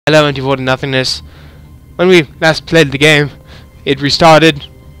Hello and devoted nothingness. When we last played the game, it restarted,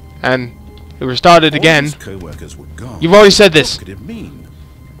 and it restarted again. His co-workers were gone. You've already said this. What could it mean?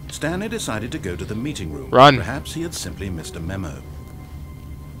 Stanley decided to go to the meeting room. Run. Perhaps he had simply missed a memo.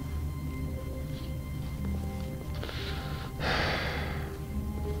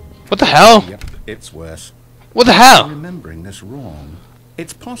 What the hell? Yep, it's worse. What the I'm hell? remembering this wrong.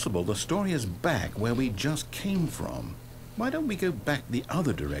 It's possible the story is back where we just came from. Why don't we go back the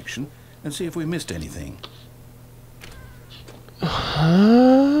other direction and see if we missed anything?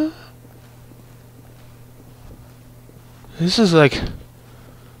 Huh? This is like...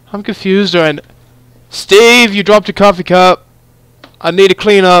 I'm confused right now. Steve, you dropped your coffee cup. I need a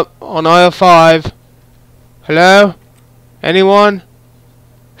clean up on aisle 5. Hello? Anyone?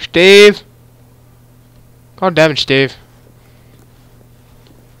 Steve? God damn it, Steve.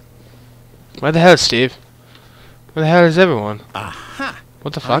 Where the hell is Steve? Where the hell is everyone? Aha!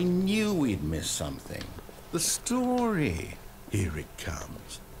 What the fuck? I knew we'd miss something. The story. Here it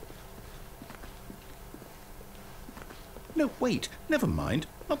comes. No, wait. Never mind.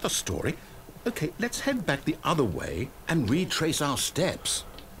 Not the story. Okay, let's head back the other way and retrace our steps.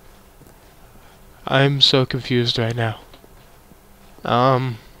 I'm so confused right now.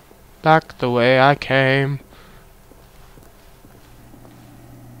 Back the way I came.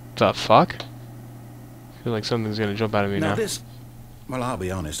 The fuck? I feel like something's gonna jump out of me now. Well, I'll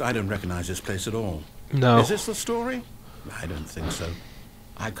be honest, I don't recognize this place at all. No. Is this the story? I don't think so.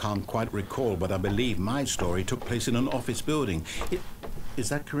 I can't quite recall, but I believe my story took place in an office building. Is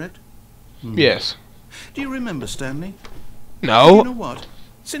that correct? Yes. Do you remember, Stanley? No. You know what?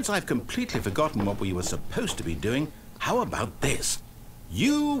 Since I've completely forgotten what we were supposed to be doing, how about this?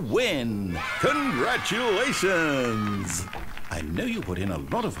 You win! Congratulations! I know you put in a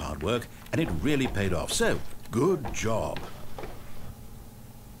lot of hard work, and it really paid off, so good job.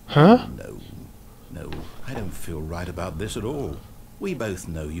 Huh? No, I don't feel right about this at all. We both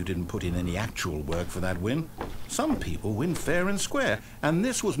know you didn't put in any actual work for that win. Some people win fair and square, and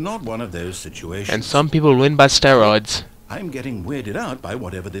this was not one of those situations. And some people win by steroids. I'm getting weirded out by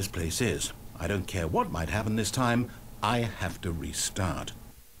whatever this place is. I don't care what might happen this time. I have to restart.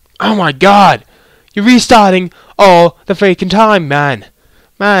 Oh my god! You're restarting all the freaking time, man.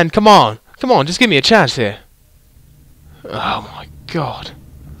 Man, come on. Come on, just give me a chance here. Oh my god.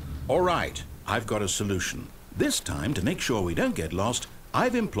 All right, I've got a solution. This time, to make sure we don't get lost,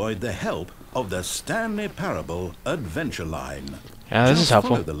 I've employed the help of the Stanley Parable Adventure Line. Yeah, this is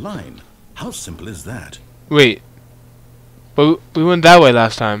helpful. Follow the line. How simple is that? Wait. But we went that way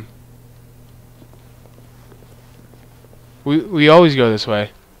last time. We always go this way.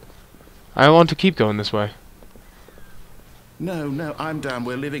 I want to keep going this way. No, I'm down.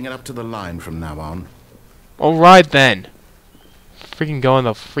 We're leaving it up to the line from now on. Alright then. Freaking go on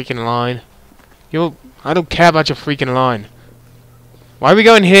the freaking line. I don't care about your freaking line. Why are we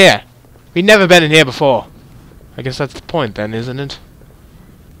going here? We've never been in here before. I guess that's the point then, isn't it?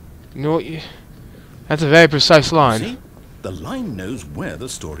 You know what? That's a very precise line. See? The line knows where the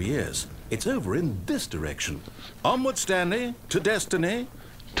story is. It's over in this direction. Onward, Stanley, to destiny.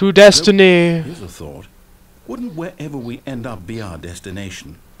 To destiny. So, here's a thought. Wouldn't wherever we end up be our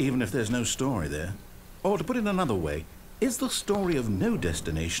destination, even if there's no story there? Or to put it another way, is the story of no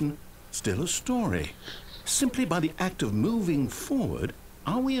destination still a story? Simply by the act of moving forward,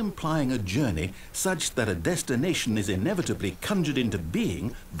 are we implying a journey such that a destination is inevitably conjured into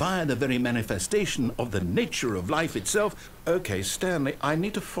being via the very manifestation of the nature of life itself? Okay, Stanley, I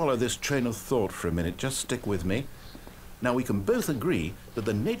need to follow this train of thought for a minute. Just stick with me. Now, we can both agree that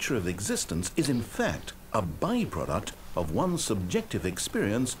the nature of existence is in fact a byproduct of one's subjective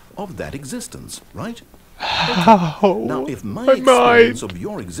experience of that existence, right? How? Now, if my experience of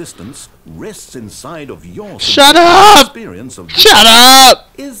your existence rests inside of your Shut up! experience of Shut up!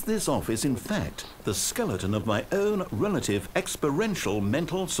 Is this office, in fact, the skeleton of my own relative experiential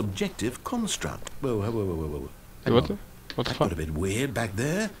mental subjective construct? Whoa. What the That fuck? got a bit weird back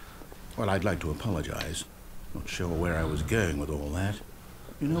there. Well, I'd like to apologize. Not sure where I was going with all that.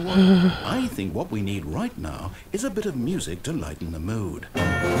 You know what? I think what we need right now is a bit of music to lighten the mood.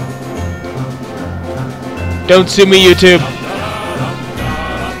 Don't sue me, YouTube.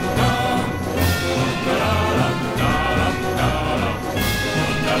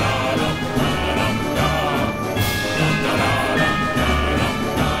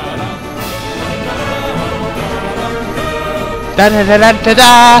 Da da da da da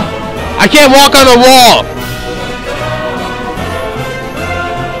da. I can't walk on the wall.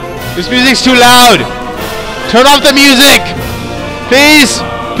 This music's too loud. Turn off the music, please.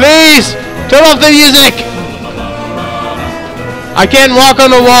 Please. Turn off the music! I can't walk on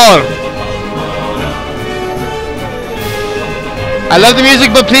the wall. I love the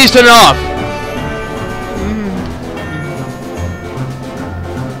music, but please turn it off.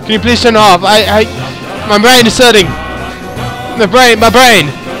 Can you please turn it off? My brain is hurting. My brain.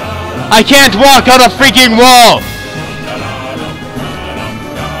 I can't walk on a freaking wall.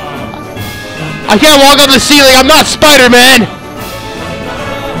 I can't walk on the ceiling. I'm not Spider-Man.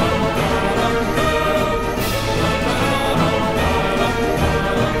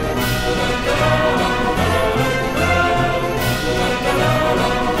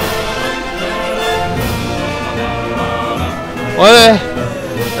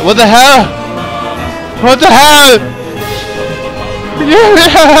 What the hell? What the hell?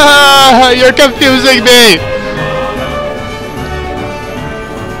 You're confusing me.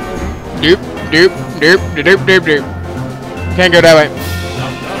 Doop, doop, doop, doop, doop, doop. Can't go that way.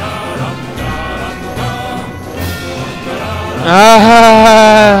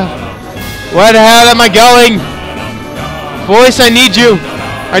 Where the hell am I going? Voice, I need you.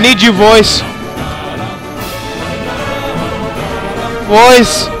 I need you, voice.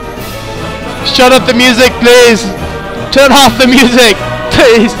 Voice, shut up the music, please. Turn off the music,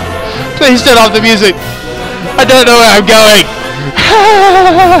 please. Please turn off the music. I don't know where I'm going.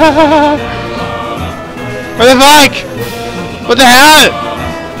 Where the fuck? What the hell?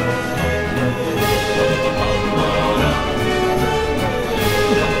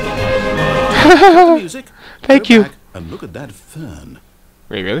 Music. Thank Go you. back and look at that fern.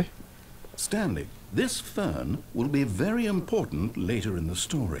 Wait, really? Stanley, this fern will be very important later in the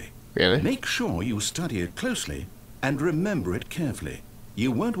story. Really? Make sure you study it closely and remember it carefully.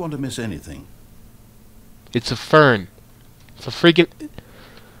 You won't want to miss anything. It's a fern. It's a freaking...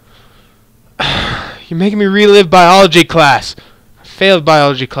 You're making me relive biology class. I failed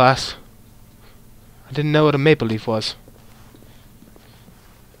biology class. I didn't know what a maple leaf was.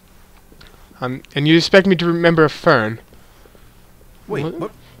 And you expect me to remember a fern? Wait, What?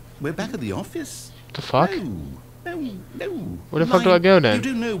 what? We're back at the office? The fuck? No. Where the fuck do I go then? You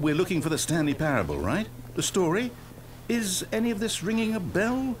do know we're looking for the Stanley Parable, right? The story? Is any of this ringing a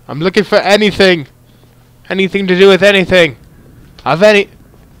bell? I'm looking for anything. Anything to do with anything. Of any...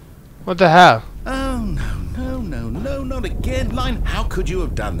 What the hell? Oh, no, not again. Line, how could you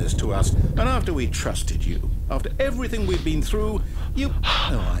have done this to us? And after we trusted you, after everything we've been through, you...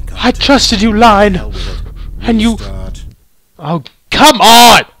 Oh, I can't. I trusted you, Line. Hell with it. And you... Restart. Oh, come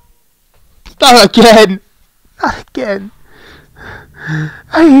on! Not again! Not again.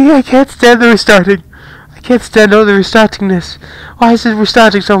 I can't stand the restarting. I can't stand all the restartingness. Why is it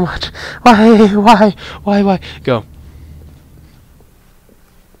restarting so much? Why? Go.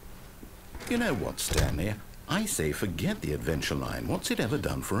 You know what, Stanley? I say forget the adventure line. What's it ever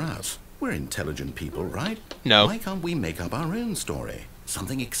done for us? We're intelligent people, right? No. Why can't we make up our own story?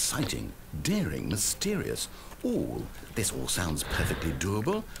 Something exciting, daring, mysterious. Ooh, this all sounds perfectly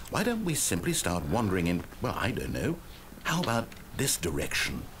doable. Why don't we simply start wandering in, well, I don't know. How about this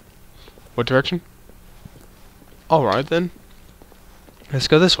direction? What direction? Alright then. Let's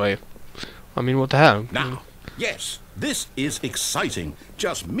go this way. I mean, what the hell? Now, yes, this is exciting.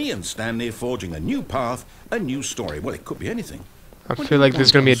 Just me and Stanley forging a new path, a new story. Well, it could be anything. I What feel do like you there's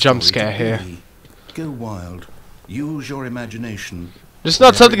want gonna be our a jump story to scare here. be? Go wild. Use your imagination. It's not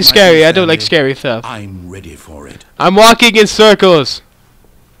Whatever something it might scary. be, I don't like Stanley, scary stuff. I'm ready for it. I'm walking in circles.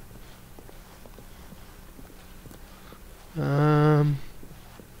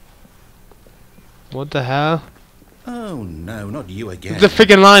 What the hell? Oh, no, not you again. The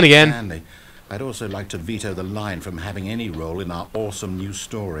freaking line again. Stanley, I'd also like to veto the line from having any role in our awesome new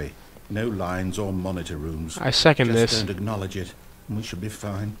story. No lines or monitor rooms. I second Just this. don't acknowledge it, and we should be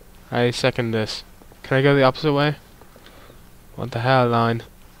fine. I second this. Can I go the opposite way? What the hell, Line?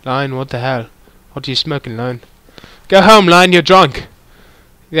 Line, what the hell? What are you smoking, Line? Go home, Line, you're drunk!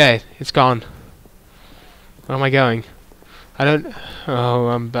 Yeah, it's gone. Where am I going? I don't... Oh,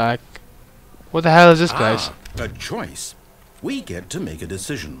 I'm back. What the hell is this place? A choice. We get to make a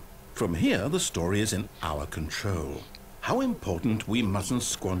decision. From here, the story is in our control. How important we mustn't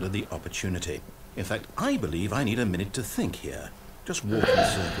squander the opportunity. In fact, I believe I need a minute to think here. Just walk in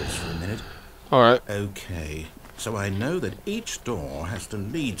circles for a minute. Alright. Okay, so I know that each door has to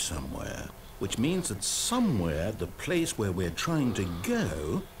lead somewhere, which means that somewhere, the place where we're trying to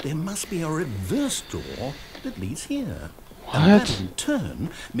go, there must be a reverse door that leads here. And that What? in turn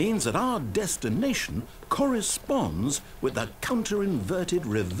means that our destination corresponds with the counter-inverted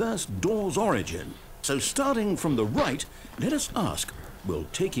reverse door's origin. So starting from the right, let us ask, will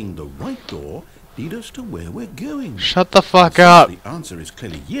taking the right door lead us to where we're going? Shut the fuck Since up! the answer is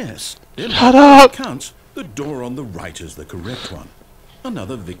clearly yes. Then Shut by all up! accounts, The door on the right is the correct one.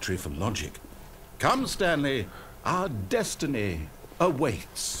 Another victory for logic. Come, Stanley. Our destiny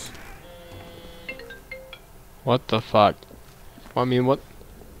awaits. What the fuck? I mean, what?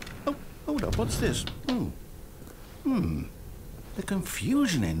 Oh, hold up. What's this? The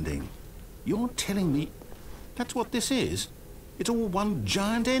confusion ending. You're telling me that's what this is? It's all one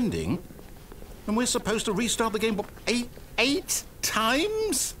giant ending? And we're supposed to restart the game, what, eight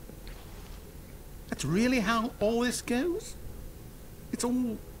times? That's really how all this goes? It's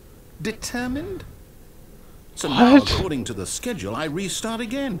all determined? So now, What? according to the schedule, I restart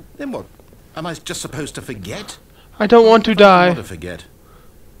again. Then what? Am I just supposed to forget? I don't want to I don't want die. to forget.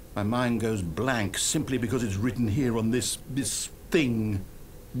 My mind goes blank simply because it's written here on this thing,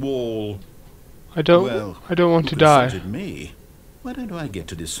 wall. I don't want to die. Consulted me. Why don't I get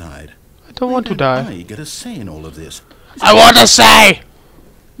to decide? I don't want to die. I get a say in all of this. I want to say!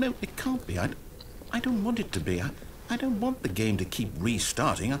 No, it can't be. I don't want it to be. I don't want the game to keep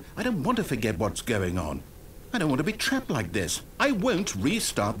restarting. I don't want to forget what's going on. I don't want to be trapped like this. I won't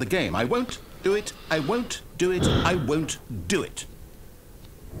restart the game. I won't do it. I won't do it. I won't do it.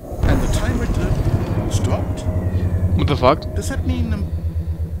 And the timer stopped. What the fuck? Does that mean,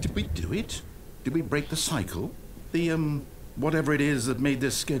 did we do it? Did we break the cycle? The, whatever it is that made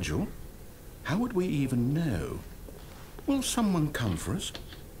this schedule? How would we even know? Will someone come for us?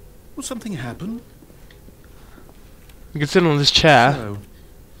 Will something happen? You can sit on this chair. So,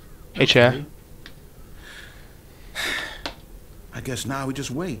 Hey, chair. I guess now we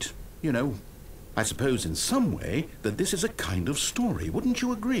just wait. You know, I suppose in some way that this is a kind of story. Wouldn't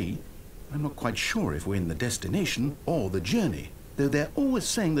you agree? I'm not quite sure if we're in the destination or the journey, though they're always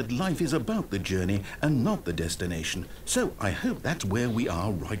saying that life is about the journey and not the destination. So I hope that's where we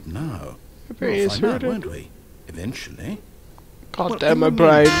are right now. We'll find out, won't we? Eventually. God Well, damn my in the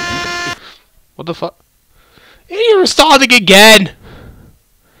brain. meantime, What the fuck? You're restarting again!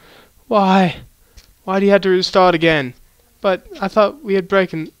 Why? Why do you have to restart again? But I thought we had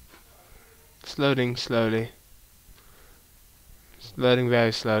broken... It's loading slowly. It's loading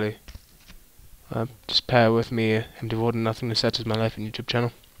very slowly. Just bear with me. I'm devoid of nothing to such as my life and YouTube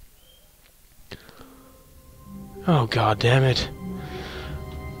channel. Oh god damn it.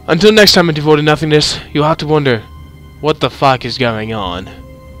 Until next time in Devoid to Nothingness, you'll have to wonder what the fuck is going on.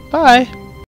 Bye!